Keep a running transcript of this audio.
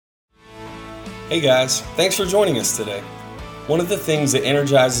Hey guys, thanks for joining us today. One of the things that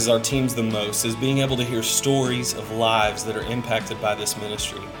energizes our teams the most is being able to hear stories of lives that are impacted by this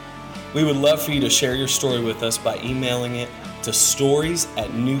ministry. We would love for you to share your story with us by emailing it to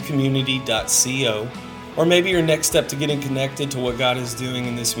stories@newcommunity.co, or maybe your next step to getting connected to what God is doing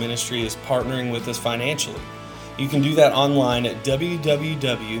in this ministry is partnering with us financially. You can do that online at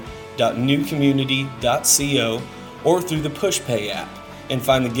www.newcommunity.co or through the PushPay app, and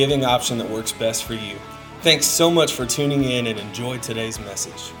find the giving option that works best for you. Thanks so much for tuning in and enjoy today's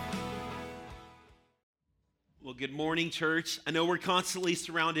message. Well, good morning, church. I know we're constantly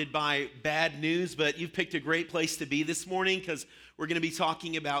surrounded by bad news, but you've picked a great place to be this morning because we're going to be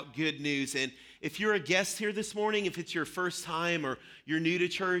talking about good news. And if you're a guest here this morning, if it's your first time or you're new to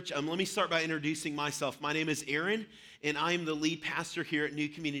church, let me start by introducing myself. My name is Aaron, and I'm the lead pastor here at New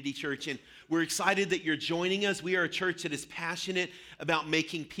Community Church. And we're excited that you're joining us. We are a church that is passionate about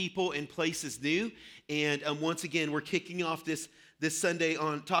making people and places new. And once again, we're kicking off this Sunday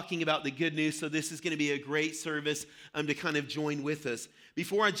on talking about the good news. So this is going to be a great service to kind of join with us.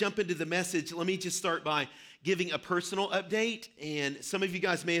 Before I jump into the message, let me just start by giving a personal update. And some of you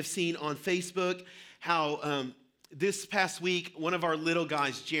guys may have seen on Facebook how this past week, one of our little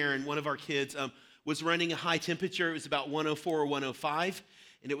guys, Jaron, one of our kids, was running a high temperature. It was about 104 or 105.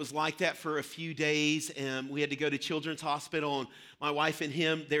 And it was like that for a few days. And we had to go to Children's Hospital. And my wife and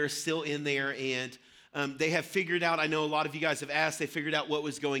him, they're still in there. And they have figured out, I know a lot of you guys have asked, they figured out what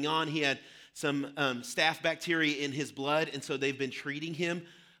was going on. He had some staph bacteria in his blood. And so they've been treating him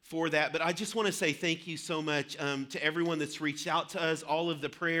for that. But I just want to say thank you so much to everyone that's reached out to us, all of the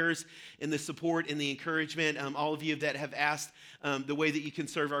prayers and the support and the encouragement, all of you that have asked the way that you can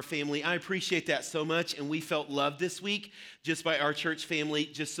serve our family. I appreciate that so much, and we felt loved this week just by our church family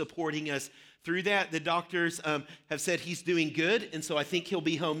just supporting us through that. The doctors have said he's doing good, and so I think he'll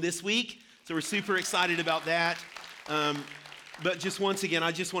be home this week, so we're super excited about that. But just once again,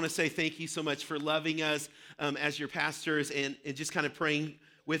 I just want to say thank you so much for loving us as your pastors and just kind of praying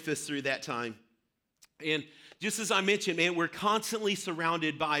with us through that time. And just as I mentioned, man, we're constantly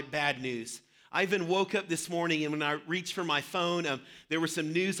surrounded by bad news. I even woke up this morning, and when I reached for my phone, there were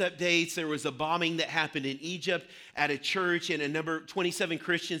some news updates. There was a bombing that happened in Egypt at a church, and 27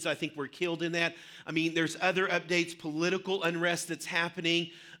 Christians, I think, were killed in that. I mean, there's other updates, political unrest that's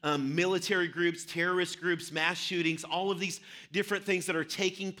happening, military groups, terrorist groups, mass shootings, all of these different things that are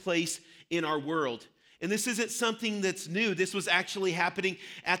taking place in our world. And this isn't something that's new. This was actually happening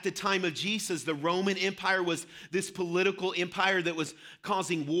at the time of Jesus. The Roman Empire was this political empire that was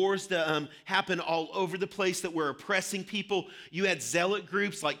causing wars to happen all over the place, that were oppressing people. You had zealot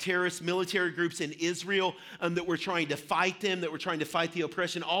groups like terrorist military groups in Israel that were trying to fight them, that were trying to fight the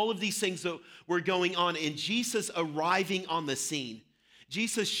oppression. All of these things that were going on, and Jesus arriving on the scene.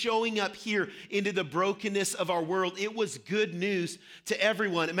 Jesus showing up here into the brokenness of our world, it was good news to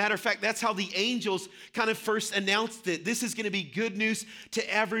everyone. As a matter of fact, that's how the angels kind of first announced it. This is going to be good news to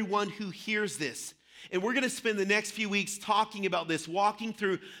everyone who hears this. And we're going to spend the next few weeks talking about this, walking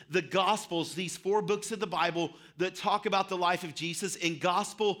through the Gospels, these 4 books of the Bible that talk about the life of Jesus. And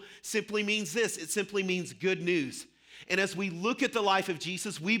gospel simply means this. It simply means good news. And as we look at the life of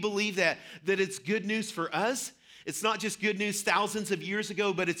Jesus, we believe that it's good news for us. It's not just good news thousands of years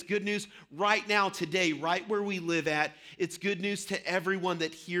ago, but it's good news right now, today, right where we live at. It's good news to everyone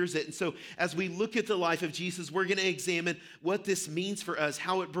that hears it. And so as we look at the life of Jesus, we're going to examine what this means for us,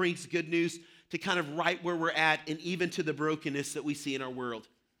 how it brings good news to kind of right where we're at, and even to the brokenness that we see in our world.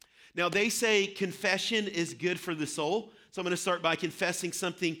 Now, they say confession is good for the soul. So I'm going to start by confessing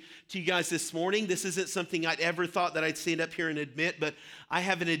something to you guys this morning. This isn't something I'd ever thought that I'd stand up here and admit, but I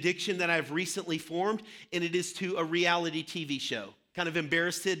have an addiction that I've recently formed, and it is to a reality TV show. Kind of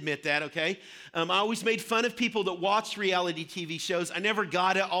embarrassed to admit that, okay? I always made fun of people that watched reality TV shows. I never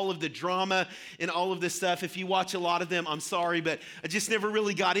got it, all of the drama and all of this stuff. If you watch a lot of them, I'm sorry, but I just never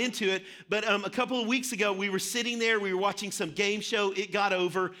really got into it. But a couple of weeks ago, we were sitting there, we were watching some game show, it got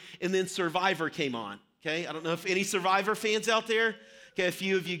over, and then Survivor came on. Okay, I don't know if any Survivor fans out there. Okay, a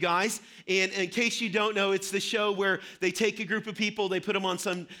few of you guys. And in case you don't know, it's the show where they take a group of people, they put them on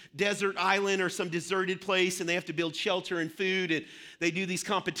some desert island or some deserted place, and they have to build shelter and food. And they do these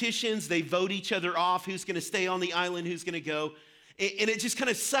competitions. They vote each other off, who's going to stay on the island, who's going to go. And it just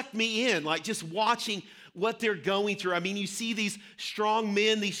kind of sucked me in, like just watching what they're going through. I mean, you see these strong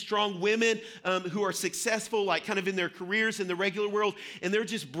men, these strong women who are successful, like kind of in their careers in the regular world, and they're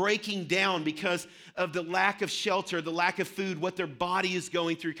just breaking down because of the lack of shelter, the lack of food, what their body is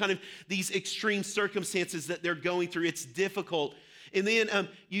going through, kind of these extreme circumstances that they're going through. It's difficult. And then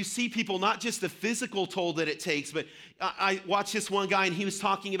you see people, not just the physical toll that it takes, but I watched this one guy and he was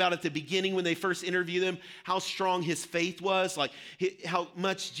talking about at the beginning when they first interviewed him, how strong his faith was, like how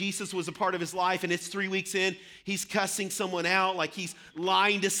much Jesus was a part of his life. And it's 3 weeks in, he's cussing someone out, like he's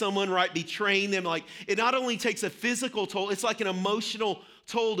lying to someone, right, betraying them. Like it not only takes a physical toll, it's like an emotional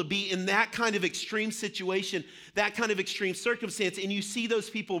toll to be in that kind of extreme situation, that kind of extreme circumstance. And you see those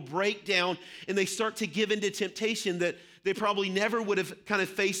people break down and they start to give into temptation that they probably never would have kind of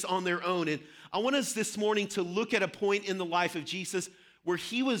faced on their own. And I want us this morning to look at a point in the life of Jesus where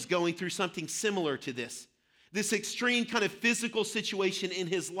he was going through something similar to this extreme kind of physical situation in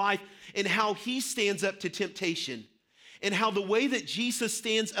his life, and how he stands up to temptation, and how the way that Jesus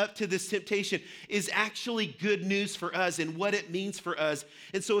stands up to this temptation is actually good news for us and what it means for us.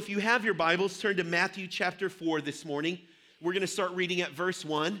 And so if you have your Bibles, turn to Matthew chapter 4 this morning. We're going to start reading at verse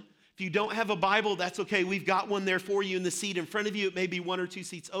 1. If you don't have a Bible, that's okay. We've got one there for you in the seat in front of you. It may be 1 or 2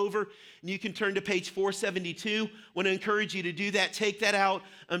 seats over. And you can turn to page 472. I want to encourage you to do that. Take that out.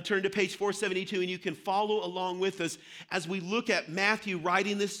 Turn to page 472, and you can follow along with us as we look at Matthew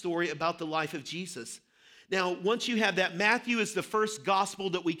writing this story about the life of Jesus. Now, once you have that, Matthew is the first gospel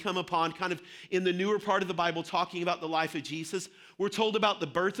that we come upon kind of in the newer part of the Bible talking about the life of Jesus. We're told about the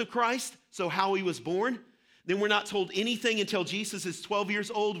birth of Christ, so how he was born. Then we're not told anything until Jesus is 12 years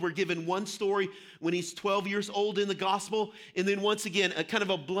old. We're given one story when he's 12 years old in the gospel. And then once again, a kind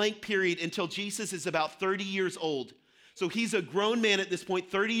of a blank period until Jesus is about 30 years old. So he's a grown man at this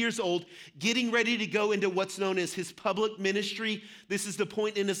point, 30 years old, getting ready to go into what's known as his public ministry. This is the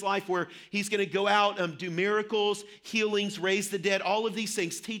point in his life where he's going to go out, do miracles, healings, raise the dead, all of these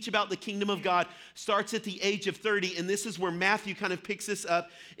things, teach about the kingdom of God, starts at the age of 30. And this is where Matthew kind of picks this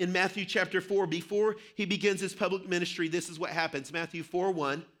up in Matthew chapter 4. Before he begins his public ministry, this is what happens. Matthew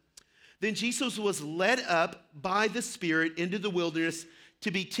 4:1. Then Jesus was led up by the Spirit into the wilderness to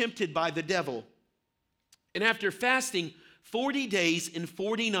be tempted by the devil. And after fasting 40 days and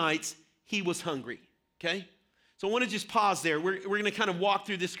 40 nights, he was hungry, okay? So I want to just pause there. We're going to kind of walk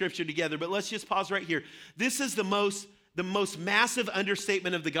through this scripture together, but let's just pause right here. This is the most massive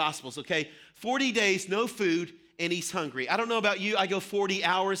understatement of the Gospels, okay? 40 days, no food, and he's hungry. I don't know about you, I go 40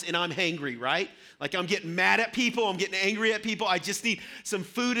 hours and I'm hangry, right? Like I'm getting mad at people, I'm getting angry at people. I just need some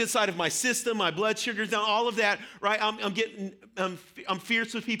food inside of my system, my blood sugar's down, all of that, right? I'm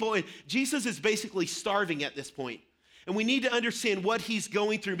fierce with people, and Jesus is basically starving at this point. And we need to understand what he's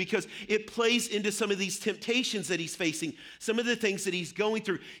going through because it plays into some of these temptations that he's facing, some of the things that he's going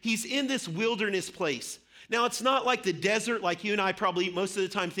through. He's in this wilderness place. Now, it's not like the desert, like you and I probably most of the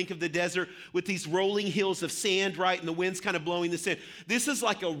time think of the desert with these rolling hills of sand, right? And the wind's kind of blowing the sand. This is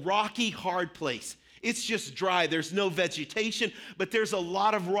like a rocky, hard place. It's just dry. There's no vegetation, but there's a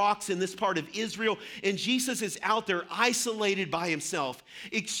lot of rocks in this part of Israel. And Jesus is out there isolated by himself.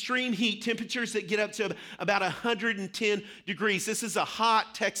 Extreme heat, temperatures that get up to about 110 degrees. This is a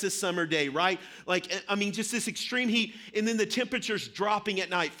hot Texas summer day, right? Just this extreme heat. And then the temperatures dropping at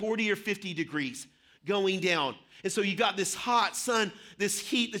night, 40 or 50 degrees. Going down. And so you got this hot sun, this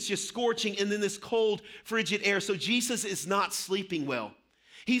heat that's just scorching, and then this cold, frigid air. So Jesus is not sleeping well.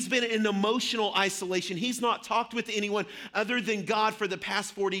 He's been in emotional isolation. He's not talked with anyone other than God for the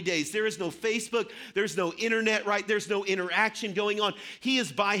past 40 days. There is no Facebook. There's no internet, right? There's no interaction going on. He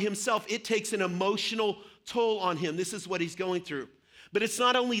is by himself. It takes an emotional toll on him. This is what he's going through. But it's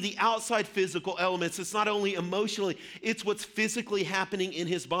not only the outside physical elements. It's not only emotionally. It's what's physically happening in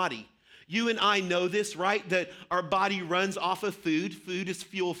his body. You and I know this, right? That our body runs off of food. Food is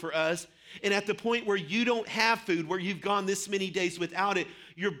fuel for us. And at the point where you don't have food, where you've gone this many days without it,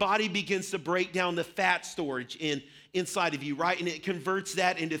 your body begins to break down the fat storage inside of you, right? And it converts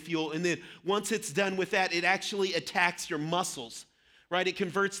that into fuel. And then once it's done with that, it actually attacks your muscles, right? It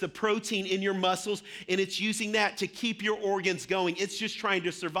converts the protein in your muscles, and it's using that to keep your organs going. It's just trying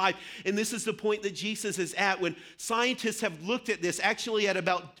to survive. And this is the point that Jesus is at when scientists have looked at this, actually at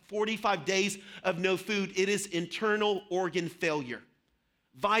about 45 days of no food. It is internal organ failure.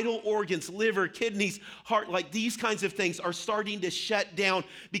 Vital organs, liver, kidneys, heart, like these kinds of things are starting to shut down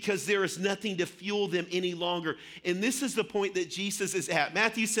because there is nothing to fuel them any longer. And this is the point that Jesus is at.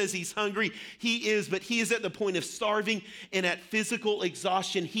 Matthew says he's hungry. He is, but he is at the point of starving and at physical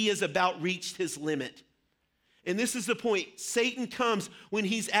exhaustion. He has about reached his limit. And this is the point. Satan comes when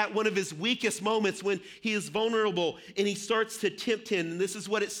he's at one of his weakest moments, when he is vulnerable, and he starts to tempt him. And this is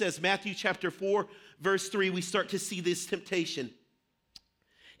what it says, Matthew chapter 4, verse 3, we start to see this temptation.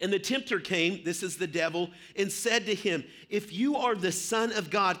 And the tempter came, this is the devil, and said to him, if you are the Son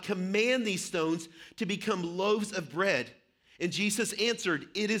of God, command these stones to become loaves of bread. And Jesus answered,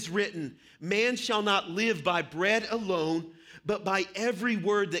 it is written, man shall not live by bread alone, but by every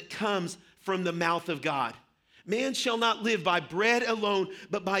word that comes from the mouth of God. Man shall not live by bread alone,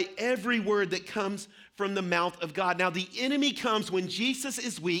 but by every word that comes from the mouth of God. Now, the enemy comes when Jesus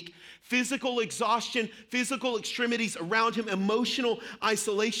is weak, physical exhaustion, physical extremities around him, emotional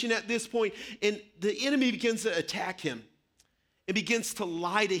isolation at this point, and the enemy begins to attack him and begins to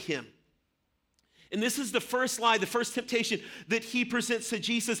lie to him. And this is the first lie, the first temptation that he presents to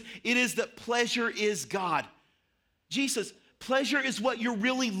Jesus. It is that pleasure is God. Jesus, pleasure is what you're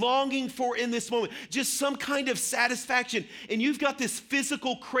really longing for in this moment. Just some kind of satisfaction. And you've got this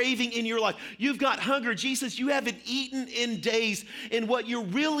physical craving in your life. You've got hunger. Jesus, you haven't eaten in days. And what you're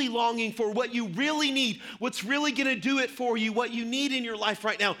really longing for, what you really need, what's really going to do it for you, what you need in your life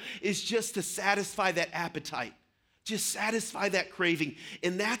right now is just to satisfy that appetite. Just satisfy that craving.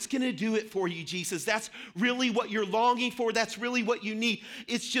 And that's going to do it for you, Jesus. That's really what you're longing for. That's really what you need.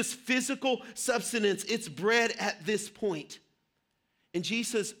 It's just physical substance. It's bread at this point. And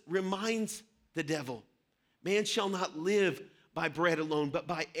Jesus reminds the devil, man shall not live by bread alone, but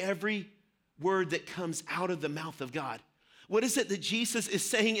by every word that comes out of the mouth of God. What is it that Jesus is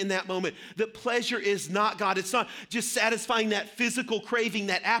saying in that moment? That pleasure is not God. It's not just satisfying that physical craving,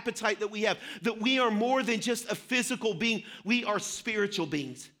 that appetite that we have, that we are more than just a physical being. We are spiritual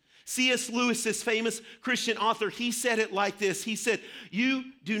beings. C.S. Lewis, this famous Christian author, he said it like this. He said, you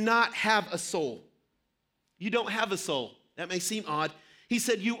do not have a soul. You don't have a soul. That may seem odd. He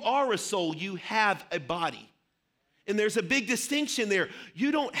said, you are a soul. You have a body. And there's a big distinction there.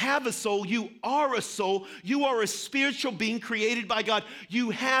 You don't have a soul. You are a soul. You are a spiritual being created by God. You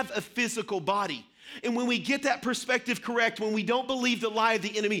have a physical body. And when we get that perspective correct, when we don't believe the lie of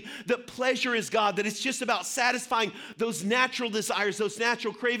the enemy, that pleasure is God, that it's just about satisfying those natural desires, those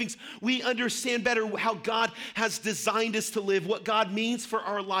natural cravings, we understand better how God has designed us to live, what God means for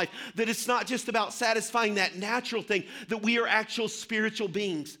our life, that it's not just about satisfying that natural thing, that we are actual spiritual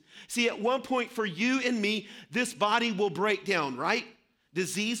beings. See, at one point for you and me, this body will break down, right?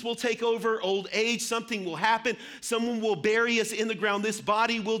 Disease will take over, old age, something will happen, someone will bury us in the ground, this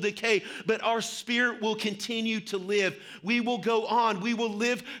body will decay, but our spirit will continue to live. We will go on, we will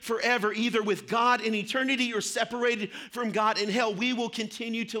live forever, either with God in eternity or separated from God in hell. We will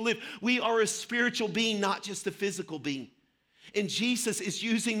continue to live. We are a spiritual being, not just a physical being. And Jesus is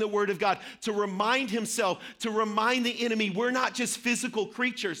using the word of God to remind himself, to remind the enemy, we're not just physical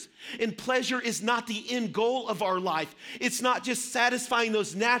creatures. And pleasure is not the end goal of our life. It's not just satisfying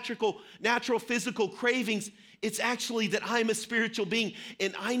those natural physical cravings. It's actually that I'm a spiritual being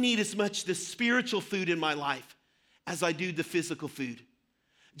and I need as much the spiritual food in my life as I do the physical food.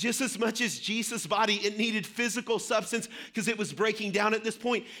 Just as much as Jesus' body, it needed physical substance because it was breaking down at this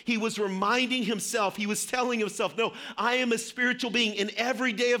point. He was reminding himself, he was telling himself, no, I am a spiritual being. In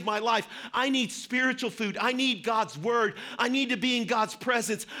every day of my life, I need spiritual food. I need God's word. I need to be in God's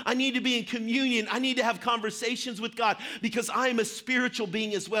presence. I need to be in communion. I need to have conversations with God because I am a spiritual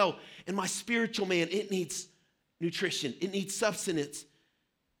being as well. And my spiritual man, it needs nutrition. It needs substance.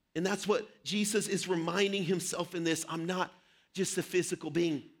 And that's what Jesus is reminding himself in this. I'm not just a physical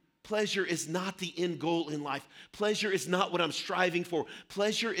being. Pleasure is not the end goal in life. Pleasure is not what I'm striving for.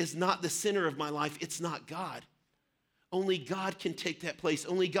 Pleasure is not the center of my life. It's not God. Only God can take that place.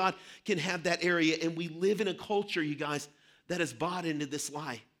 Only God can have that area. And we live in a culture, you guys, that has bought into this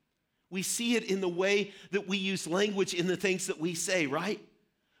lie. We see it in the way that we use language in the things that we say, right?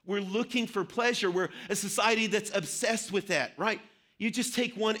 We're looking for pleasure. We're a society that's obsessed with that, right? You just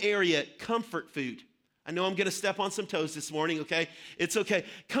take one area, comfort food. I know I'm going to step on some toes this morning, okay? It's okay.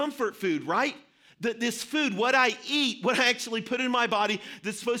 Comfort food, right? This food, what I eat, what I actually put in my body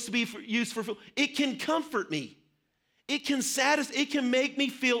that's supposed to be used for food, it can comfort me. It can satisfy, it can make me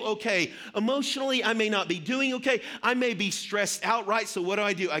feel okay. Emotionally, I may not be doing okay. I may be stressed out, right? So what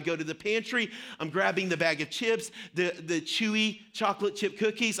do? I go to the pantry. I'm grabbing the bag of chips, the chewy chocolate chip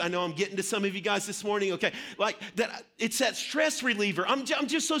cookies. I know I'm getting to some of you guys this morning, okay? Like that, it's that stress reliever. I'm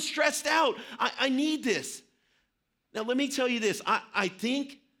just so stressed out. I need this. Now, let me tell you this.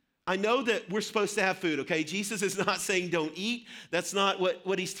 I know that we're supposed to have food, okay? Jesus is not saying don't eat. That's not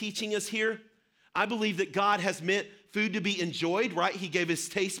what he's teaching us here. I believe that God has meant food to be enjoyed, right? He gave us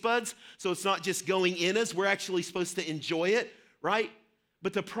taste buds, so it's not just going in us. We're actually supposed to enjoy it, right?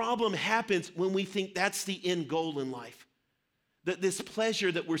 But the problem happens when we think that's the end goal in life. That this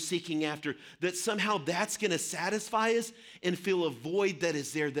pleasure that we're seeking after, that somehow that's going to satisfy us and fill a void that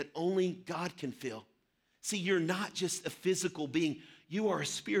is there that only God can fill. See, you're not just a physical being. You are a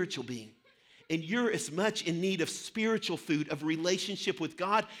spiritual being. And you're as much in need of spiritual food, of relationship with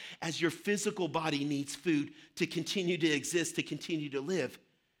God, as your physical body needs food to continue to exist, to continue to live.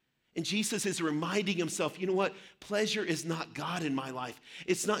 And Jesus is reminding himself, you know what? Pleasure is not God in my life.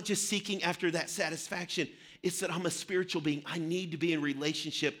 It's not just seeking after that satisfaction. It's that I'm a spiritual being. I need to be in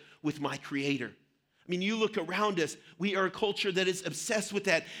relationship with my Creator. I mean, you look around us, we are a culture that is obsessed with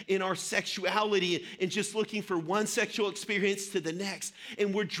that in our sexuality and just looking for one sexual experience to the next.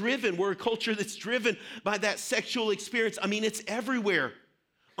 And we're a culture that's driven by that sexual experience. I mean, it's everywhere.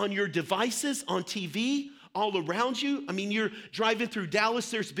 On your devices, on TV, all around you. I mean, you're driving through Dallas,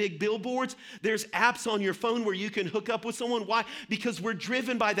 there's big billboards. There's apps on your phone where you can hook up with someone. Why? Because we're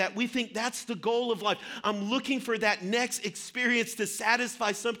driven by that. We think that's the goal of life. I'm looking for that next experience to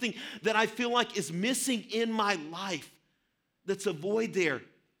satisfy something that I feel like is missing in my life. That's a void there.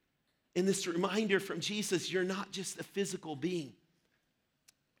 And this reminder from Jesus, you're not just a physical being.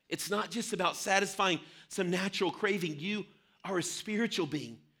 It's not just about satisfying some natural craving. You are a spiritual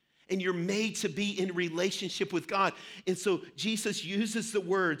being. And you're made to be in relationship with God. And so Jesus uses the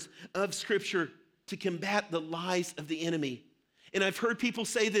words of Scripture to combat the lies of the enemy. And I've heard people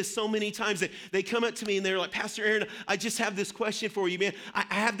say this so many times that they come up to me and they're like, Pastor Aaron, I just have this question for you, man. I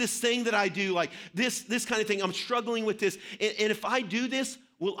have this thing that I do, like this kind of thing. I'm struggling with this. And if I do this,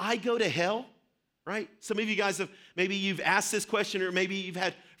 will I go to hell? Right? Some of you guys maybe you've asked this question, or maybe you've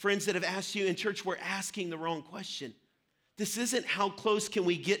had friends that have asked you in church. We're asking the wrong question. This isn't how close can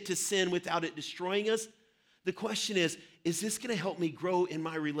we get to sin without it destroying us. The question is this going to help me grow in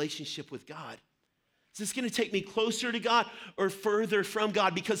my relationship with God? Is this going to take me closer to God or further from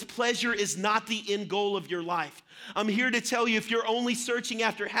God? Because pleasure is not the end goal of your life. I'm here to tell you, if you're only searching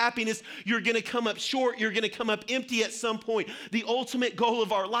after happiness, you're going to come up short. You're going to come up empty at some point. The ultimate goal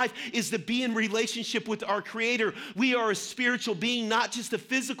of our life is to be in relationship with our Creator. We are a spiritual being, not just a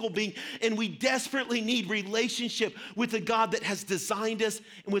physical being, and we desperately need relationship with the God that has designed us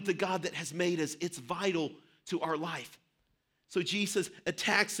and with the God that has made us. It's vital to our life. So Jesus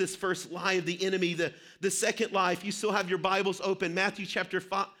attacks this first lie of the enemy. The second lie, if you still have your Bibles open, Matthew chapter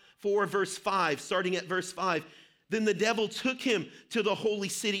 4, verse 5, starting at verse 5. Then the devil took him to the holy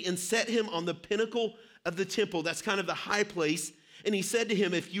city and set him on the pinnacle of the temple. That's kind of the high place. And he said to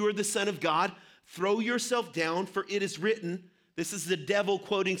him, if you are the Son of God, throw yourself down, for it is written, this is the devil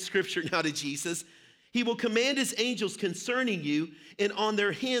quoting Scripture now to Jesus, he will command his angels concerning you, and on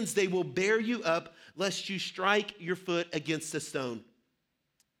their hands they will bear you up, lest you strike your foot against a stone.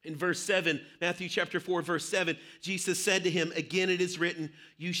 In verse 7, Matthew chapter 4, verse 7, Jesus said to him, again it is written,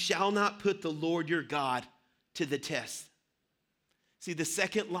 you shall not put the Lord your God to the test. See, the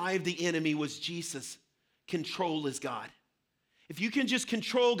second lie of the enemy was Jesus. Control is God. If you can just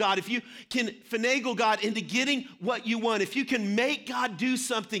control God, if you can finagle God into getting what you want, if you can make God do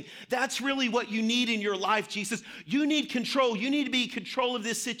something, that's really what you need in your life, Jesus. You need control. You need to be in control of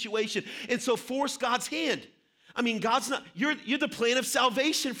this situation. And so force God's hand. I mean, God's not, you're the plan of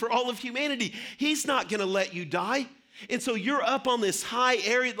salvation for all of humanity. He's not going to let you die. And so you're up on this high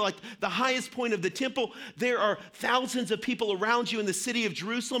area, like the highest point of the temple. There are thousands of people around you in the city of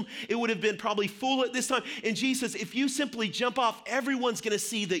Jerusalem. It would have been probably full at this time. And Jesus, if you simply jump off, everyone's going to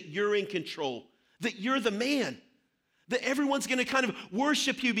see that you're in control, that you're the man, that everyone's going to kind of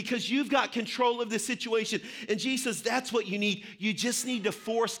worship you because you've got control of the situation. And Jesus, that's what you need. You just need to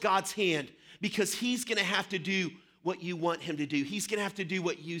force God's hand because he's going to have to do what you want him to do. He's going to have to do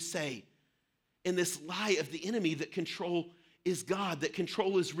what you say. And this lie of the enemy that control is God, that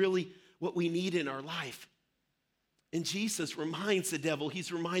control is really what we need in our life. And Jesus reminds the devil,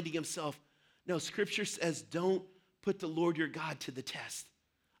 he's reminding himself, no, Scripture says don't put the Lord your God to the test.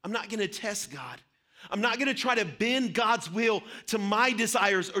 I'm not going to test God. I'm not going to try to bend God's will to my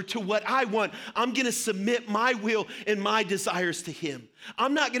desires or to what I want. I'm going to submit my will and my desires to him.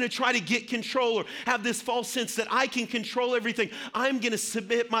 I'm not going to try to get control or have this false sense that I can control everything. I'm going to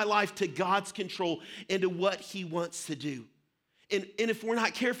submit my life to God's control and to what he wants to do. And if we're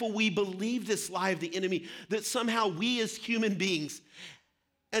not careful, we believe this lie of the enemy that somehow we as human beings,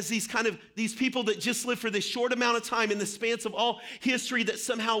 as these people that just live for this short amount of time in the spans of all history, that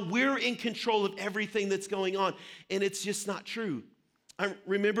somehow we're in control of everything that's going on. And it's just not true. I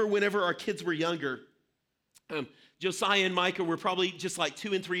remember whenever our kids were younger, Josiah and Micah were probably just like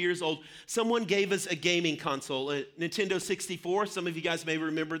 2 and 3 years old. Someone gave us a gaming console, a Nintendo 64. Some of you guys may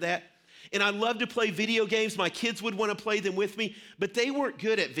remember that. And I love to play video games. My kids would want to play them with me, but they weren't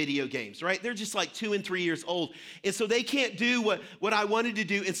good at video games, right? They're just like 2 and 3 years old. And so they can't do what I wanted to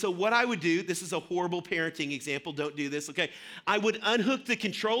do. And so what I would do, this is a horrible parenting example, don't do this, okay? I would unhook the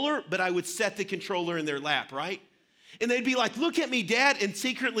controller, but I would set the controller in their lap, right? And they'd be like, look at me, Dad. And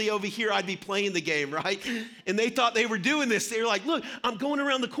secretly over here, I'd be playing the game, right? And they thought they were doing this. They were like, look, I'm going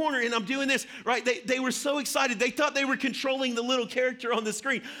around the corner and I'm doing this, right? They were so excited. They thought they were controlling the little character on the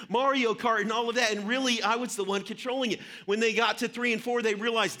screen, Mario Kart and all of that. And really, I was the one controlling it. When they got to 3 and 4, they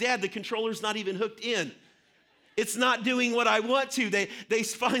realized, Dad, the controller's not even hooked in. It's not doing what I want to. They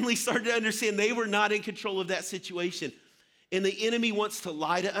finally started to understand they were not in control of that situation. And the enemy wants to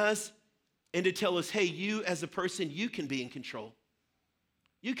lie to us and to tell us, hey, you as a person, you can be in control.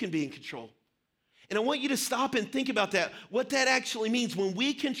 You can be in control. And I want you to stop and think about that, what that actually means. When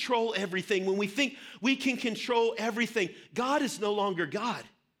we control everything, when we think we can control everything, God is no longer God.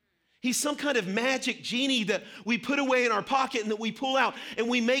 He's some kind of magic genie that we put away in our pocket and that we pull out and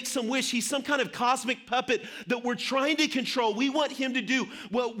we make some wish. He's some kind of cosmic puppet that we're trying to control. We want him to do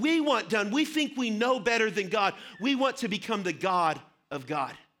what we want done. We think we know better than God. We want to become the God of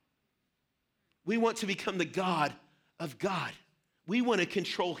God. We want to become the God of God. We want to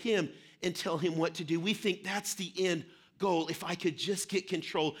control him and tell him what to do. We think that's the end goal. If I could just get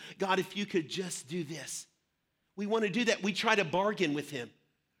control. God, if you could just do this. We want to do that. We try to bargain with him,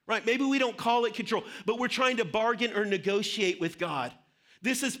 right? Maybe we don't call it control, but we're trying to bargain or negotiate with God.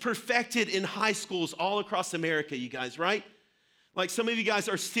 This is perfected in high schools all across America, you guys, right? Like some of you guys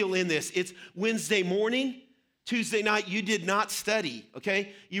are still in this. It's Wednesday morning. Tuesday night, you did not study,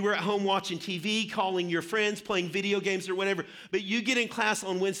 okay? You were at home watching TV, calling your friends, playing video games or whatever, but you get in class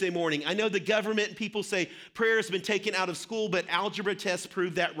on Wednesday morning. I know the government and people say prayer has been taken out of school, but algebra tests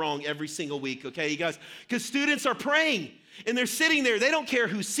prove that wrong every single week, okay, you guys? Because students are praying. And they're sitting there. They don't care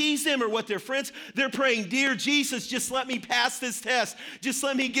who sees them or what their friends. They're praying, dear Jesus, just let me pass this test. Just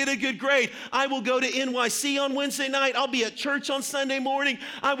let me get a good grade. I will go to NYC on Wednesday night. I'll be at church on Sunday morning.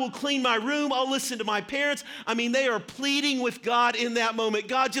 I will clean my room. I'll listen to my parents. I mean, they are pleading with God in that moment.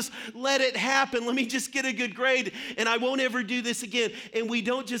 God, just let it happen. Let me just get a good grade and I won't ever do this again. And we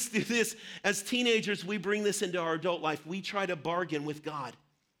don't just do this as teenagers. We bring this into our adult life. We try to bargain with God.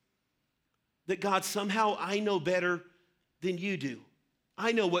 That God, somehow I know better than you do.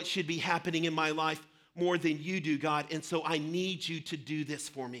 I know what should be happening in my life more than you do, God, and so I need you to do this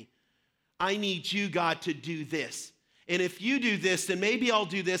for me. I need you, God, to do this. And if you do this, then maybe I'll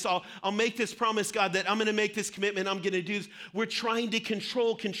do this. I'll make this promise, God, that I'm going to make this commitment. I'm going to do this. We're trying to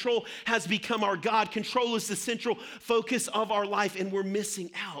control. Control has become our God. Control is the central focus of our life, and we're missing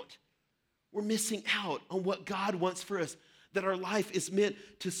out. We're missing out on what God wants for us, that our life is meant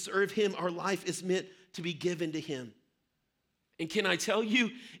to serve him. Our life is meant to be given to him. And can I tell you,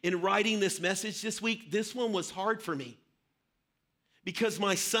 in writing this message this week, this one was hard for me. Because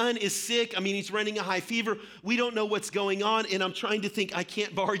my son is sick. I mean, he's running a high fever. We don't know what's going on. And I'm trying to think, I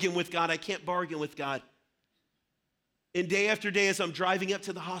can't bargain with God. I can't bargain with God. And day after day, as I'm driving up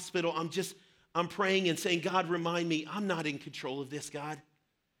to the hospital, I'm praying and saying, God, remind me, I'm not in control of this, God.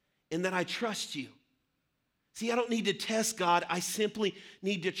 And that I trust you. See, I don't need to test God. I simply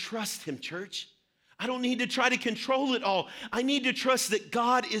need to trust him, church. I don't need to try to control it all. I need to trust that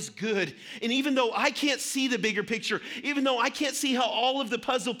God is good. And even though I can't see the bigger picture, even though I can't see how all of the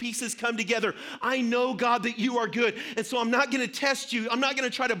puzzle pieces come together, I know, God, that you are good. And so I'm not going to test you. I'm not going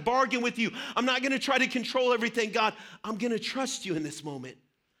to try to bargain with you. I'm not going to try to control everything. God, I'm going to trust you in this moment.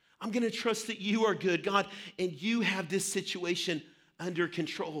 I'm going to trust that you are good, God, and you have this situation under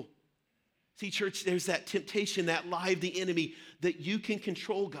control. See, church, there's that temptation, that lie of the enemy, that you can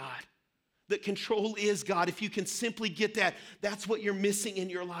control God. That control is God. If you can simply get that, that's what you're missing in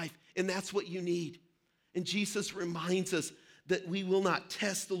your life, and that's what you need. And Jesus reminds us that we will not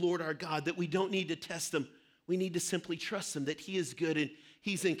test the Lord our God, that we don't need to test him. We need to simply trust him, that he is good and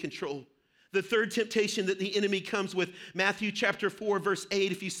he's in control. The third temptation that the enemy comes with, Matthew chapter 4, verse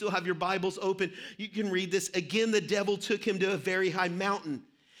 8, if you still have your Bibles open, you can read this. Again, the devil took him to a very high mountain,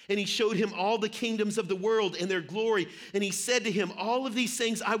 and he showed him all the kingdoms of the world and their glory. And he said to him, all of these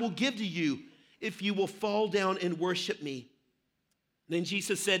things I will give to you if you will fall down and worship me. Then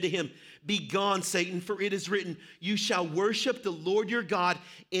Jesus said to him, begone, Satan, for it is written, you shall worship the Lord your God,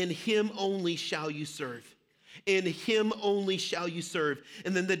 and him only shall you serve. In him only shall you serve.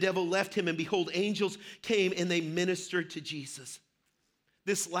 And then the devil left him, and behold, angels came and they ministered to Jesus.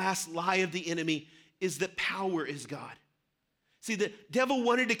 This last lie of the enemy is that power is God. See, the devil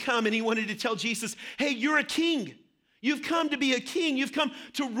wanted to come and he wanted to tell Jesus, hey, you're a king. You've come to be a king. You've come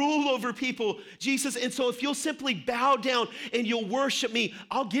to rule over people, Jesus. And so if you'll simply bow down and you'll worship me,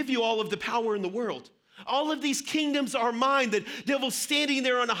 I'll give you all of the power in the world. All of these kingdoms are mine. The devil's standing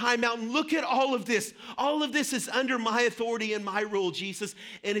there on a high mountain. Look at all of this. All of this is under my authority and my rule, Jesus.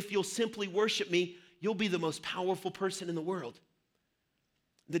 And if you'll simply worship me, you'll be the most powerful person in the world.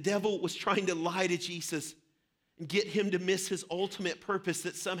 The devil was trying to lie to Jesus. and get him to miss his ultimate purpose,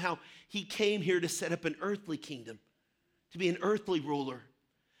 that somehow he came here to set up an earthly kingdom, to be an earthly ruler,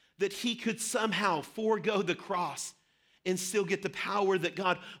 that he could somehow forego the cross and still get the power that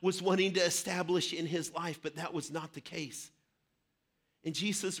God was wanting to establish in his life, but that was not the case. And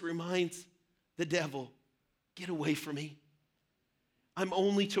Jesus reminds the devil, get away from me. I'm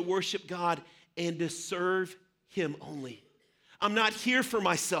only to worship God and to serve him only. I'm not here for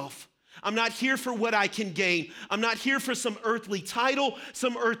myself. I'm not here for what I can gain. I'm not here for some earthly title,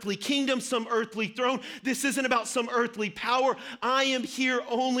 some earthly kingdom, some earthly throne. This isn't about some earthly power. I am here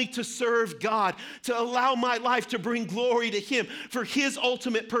only to serve God, to allow my life to bring glory to him for his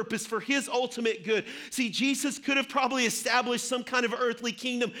ultimate purpose, for his ultimate good. See, Jesus could have probably established some kind of earthly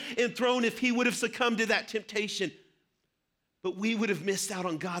kingdom and throne if he would have succumbed to that temptation. But we would have missed out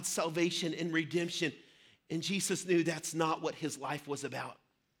on God's salvation and redemption. And Jesus knew that's not what his life was about.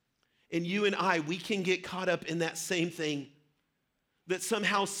 And you and I, we can get caught up in that same thing, that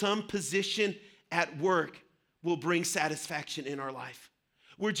somehow some position at work will bring satisfaction in our life.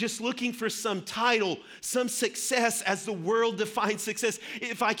 We're just looking for some title, some success as the world defines success.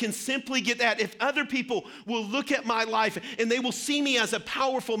 If I can simply get that, if other people will look at my life and they will see me as a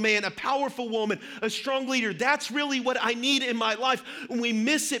powerful man, a powerful woman, a strong leader, that's really what I need in my life. When we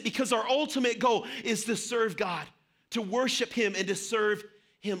miss it because our ultimate goal is to serve God, to worship him and to serve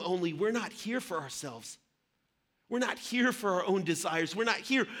him only. We're not here for ourselves. We're not here for our own desires. We're not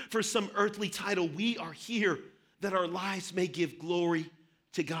here for some earthly title. We are here that our lives may give glory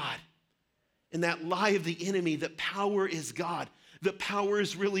to God. And that lie of the enemy, that power is God, that power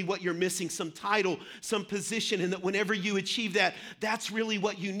is really what you're missing, some title, some position, and that whenever you achieve that, that's really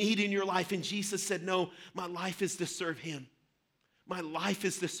what you need in your life. And Jesus said, no, my life is to serve him. My life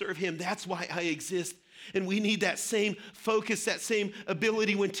is to serve him. That's why I exist. And we need that same focus, that same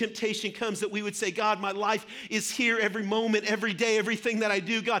ability when temptation comes, that we would say, God, my life is here every moment, every day, everything that I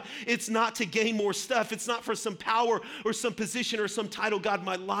do. God, it's not to gain more stuff. It's not for some power or some position or some title. God,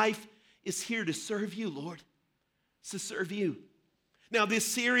 my life is here to serve you, Lord. It's to serve you. Now, this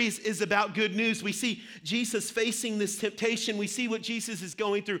series is about good news. We see Jesus facing this temptation. We see what Jesus is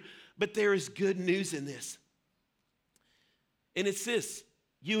going through, but there is good news in this. And it's this.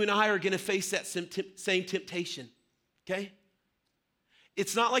 You and I are going to face that same temptation, okay?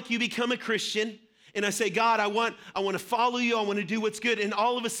 It's not like you become a Christian and I say, God, I want to follow you. I want to do what's good. And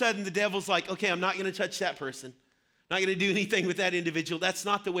all of a sudden the devil's like, okay, I'm not going to touch that person. I'm not going to do anything with that individual. That's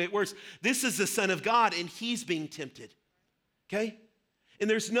not the way it works. This is the Son of God and he's being tempted, okay? And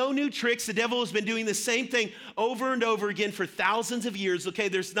there's no new tricks. The devil has been doing the same thing over and over again for thousands of years, okay?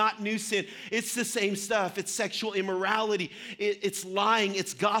 There's not new sin. It's the same stuff. It's sexual immorality. It's lying.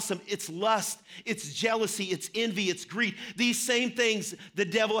 It's gossip. It's lust. It's jealousy. It's envy. It's greed. These same things the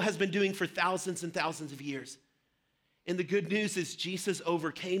devil has been doing for thousands and thousands of years. And the good news is Jesus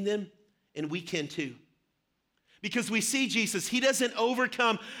overcame them, and we can too. Because we see Jesus, he doesn't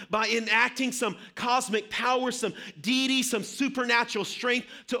overcome by enacting some cosmic power, some deity, some supernatural strength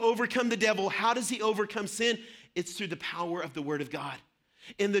to overcome the devil. How does he overcome sin? It's through the power of the word of God.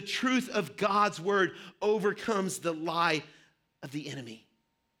 And the truth of God's word overcomes the lie of the enemy.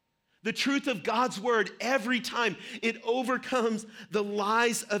 The truth of God's word, every time it overcomes the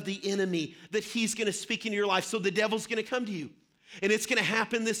lies of the enemy that he's going to speak into your life. So the devil's going to come to you. And it's going to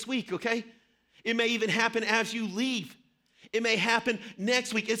happen this week, okay? It may even happen as you leave. It may happen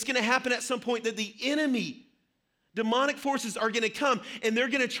next week. It's going to happen at some point that the enemy, demonic forces are going to come and they're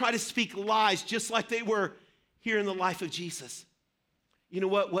going to try to speak lies just like they were here in the life of Jesus. You know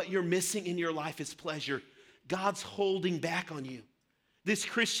what? What you're missing in your life is pleasure. God's holding back on you. This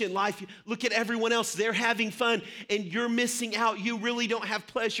Christian life, look at everyone else. They're having fun and you're missing out. You really don't have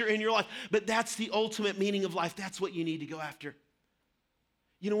pleasure in your life. But that's the ultimate meaning of life. That's what you need to go after.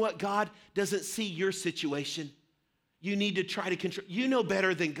 You know what? God doesn't see your situation. You need to try to control. You know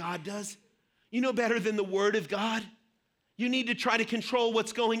better than God does. You know better than the Word of God. You need to try to control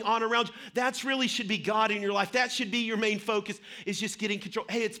what's going on around you. That's really should be God in your life. That should be your main focus, is just getting control.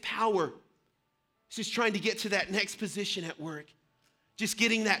 Hey, it's power. It's just trying to get to that next position at work. Just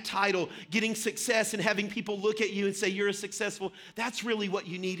getting that title, getting success, and having people look at you and say you're a successful. That's really what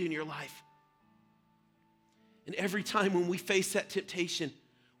you need in your life. And every time when we face that temptation,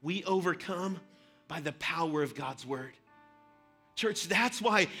 we overcome by the power of God's word. Church, that's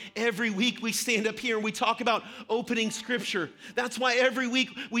why every week we stand up here and we talk about opening scripture. That's why every week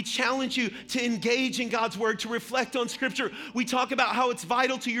we challenge you to engage in God's word, to reflect on scripture. We talk about how it's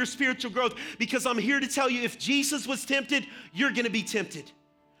vital to your spiritual growth, because I'm here to tell you, if Jesus was tempted, you're going to be tempted.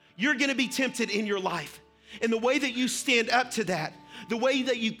 You're going to be tempted in your life. And the way that you stand up to that, The way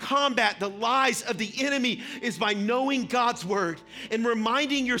that you combat the lies of the enemy is by knowing God's word and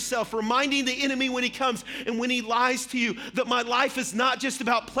reminding yourself, reminding the enemy when he comes and when he lies to you that my life is not just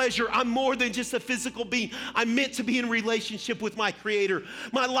about pleasure. I'm more than just a physical being. I'm meant to be in relationship with my Creator.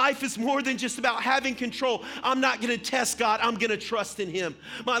 My life is more than just about having control. I'm not going to test God. I'm going to trust in Him.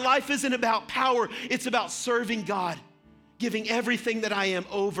 My life isn't about power. It's about serving God, giving everything that I am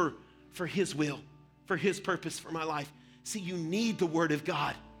over for His will, for His purpose for my life. See, you need the Word of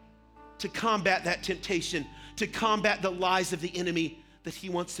God to combat that temptation, to combat the lies of the enemy that he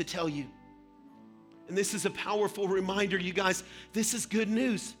wants to tell you. And this is a powerful reminder, you guys. This is good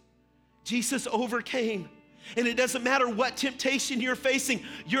news. Jesus overcame. And it doesn't matter what temptation you're facing.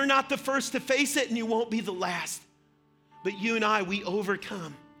 You're not the first to face it, and you won't be the last. But you and I, we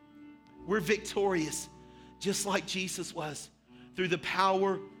overcome. We're victorious, just like Jesus was, through the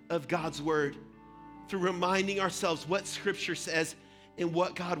power of God's word, through reminding ourselves what Scripture says and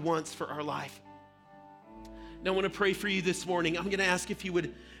what God wants for our life. Now, I want to pray for you this morning. I'm going to ask if you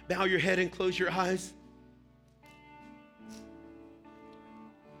would bow your head and close your eyes.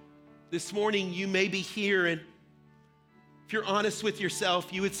 This morning, you may be here, and if you're honest with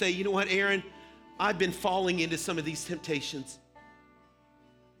yourself, you would say, you know what, Aaron, I've been falling into some of these temptations.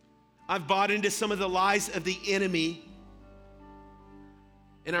 I've bought into some of the lies of the enemy,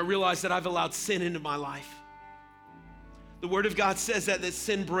 and I realize that I've allowed sin into my life. The Word of God says that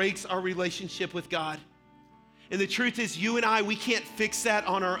sin breaks our relationship with God. And the truth is, you and I, we can't fix that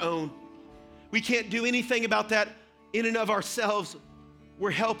on our own. We can't do anything about that in and of ourselves.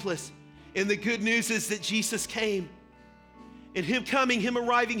 We're helpless. And the good news is that Jesus came. And Him coming, Him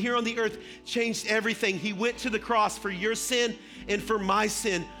arriving here on the earth changed everything. He went to the cross for your sin and for my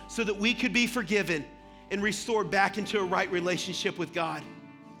sin so that we could be forgiven and restored back into a right relationship with God.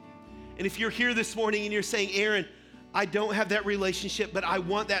 And if you're here this morning and you're saying, Aaron, I don't have that relationship, but I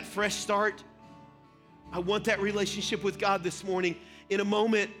want that fresh start. I want that relationship with God this morning. In a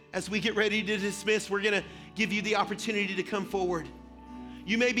moment, as we get ready to dismiss, we're going to give you the opportunity to come forward.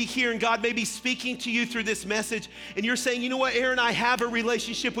 You may be here and God may be speaking to you through this message, and you're saying, you know what, Aaron, I have a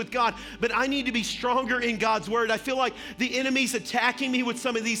relationship with God, but I need to be stronger in God's word. I feel like the enemy's attacking me with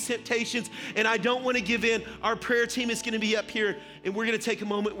some of these temptations, and I don't want to give in. Our prayer team is going to be up here, and we're going to take a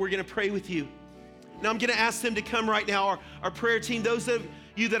moment. We're going to pray with you. Now, I'm going to ask them to come right now. Our prayer team, those of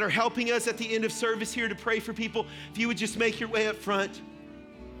you that are helping us at the end of service here to pray for people, if you would just make your way up front.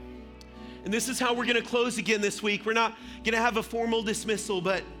 And this is how we're going to close again this week. We're not going to have a formal dismissal,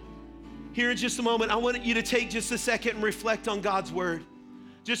 but here in just a moment, I want you to take just a second and reflect on God's word.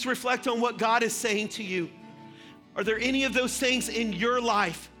 Just reflect on what God is saying to you. Are there any of those things in your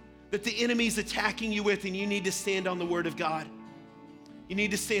life that the enemy's attacking you with, and you need to stand on the word of God? You need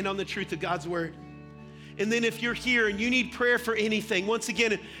to stand on the truth of God's word. And then if you're here and you need prayer for anything, once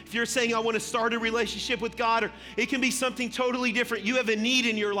again, if you're saying, I want to start a relationship with God, or it can be something totally different, you have a need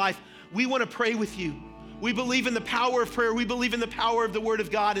in your life, we want to pray with you. We believe in the power of prayer. We believe in the power of the Word of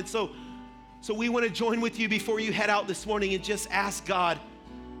God. And so we want to join with you before you head out this morning and just ask God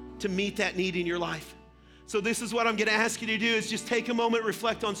to meet that need in your life. So this is what I'm going to ask you to do, is just take a moment,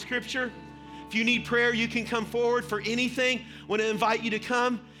 reflect on Scripture. If you need prayer, you can come forward for anything. I want to invite you to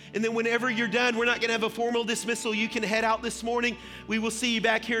come. And then whenever you're done, we're not going to have a formal dismissal. You can head out this morning. We will see you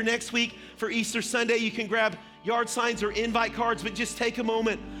back here next week for Easter Sunday. You can grab yard signs or invite cards, but just take a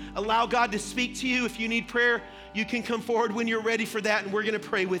moment. Allow God to speak to you. If you need prayer, you can come forward when you're ready for that, and we're going to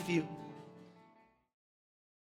pray with you.